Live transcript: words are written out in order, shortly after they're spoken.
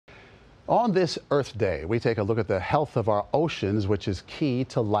On this Earth Day, we take a look at the health of our oceans, which is key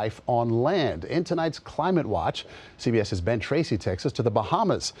to life on land. In tonight's Climate Watch, CBS's Tracy takes us to the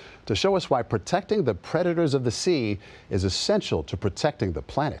Bahamas to show us why protecting the predators of the sea is essential to protecting the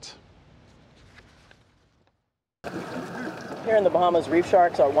planet. Here in the Bahamas, reef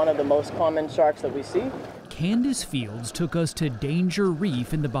sharks are one of the most common sharks that we see. Candace Fields took us to Danger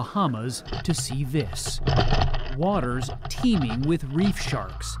Reef in the Bahamas to see this. Waters teeming with reef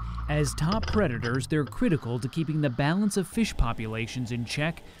sharks. As top predators, they're critical to keeping the balance of fish populations in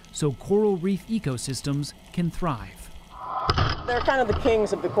check so coral reef ecosystems can thrive. They're kind of the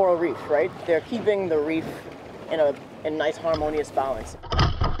kings of the coral reef, right? They're keeping the reef in a nice harmonious balance.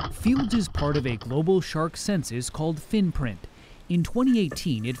 Fields is part of a global shark census called FinPrint. In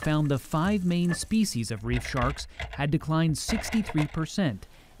 2018, it found the 5 main species of reef sharks had declined 63%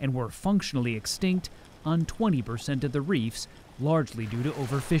 and were functionally extinct on 20% of the reefs, largely due to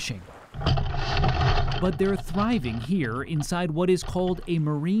overfishing. But they're thriving here inside what is called a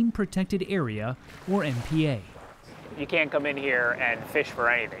Marine Protected Area, or MPA. You can't come in here and fish for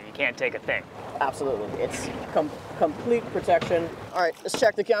anything. You can't take a thing. Absolutely. It's complete protection. All right, let's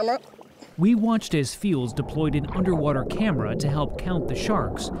check the camera. We watched as Fields deployed an underwater camera to help count the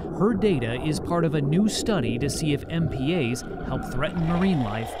sharks. Her data is part of a new study to see if MPAs help threatened marine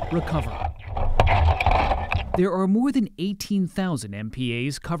life recover. There are more than 18,000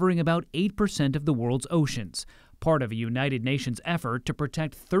 MPAs covering about 8% of the world's oceans, part of a United Nations effort to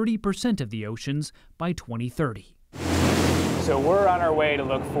protect 30% of the oceans by 2030. So we're on our way to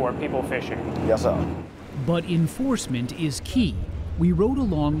look for people fishing. Yes, sir. But enforcement is key. We rode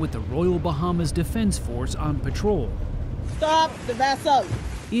along with the Royal Bahamas Defense Force on patrol. Stop the vessel.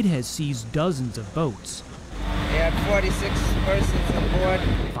 It has seized dozens of boats. They had 46 persons on board.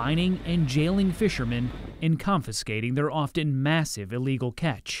 Fining and jailing fishermen and confiscating their often massive illegal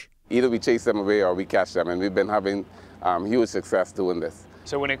catch. Either we chase them away or we catch them, and we've been having huge success doing this.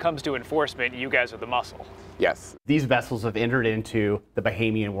 So when it comes to enforcement, you guys are the muscle. Yes. These vessels have entered into the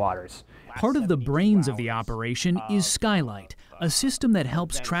Bahamian waters. Part of the brains of the operation is Skylight, a system that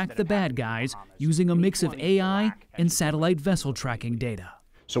helps track the bad guys using a mix of AI and satellite vessel tracking data.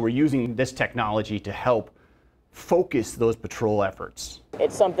 So we're using this technology to help focus those patrol efforts.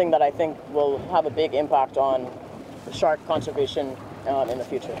 It's something that I think will have a big impact on shark conservation in the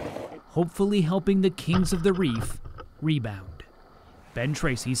future. Hopefully helping the kings of the reef rebound.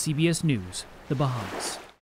 Tracy, CBS News, the Bahamas.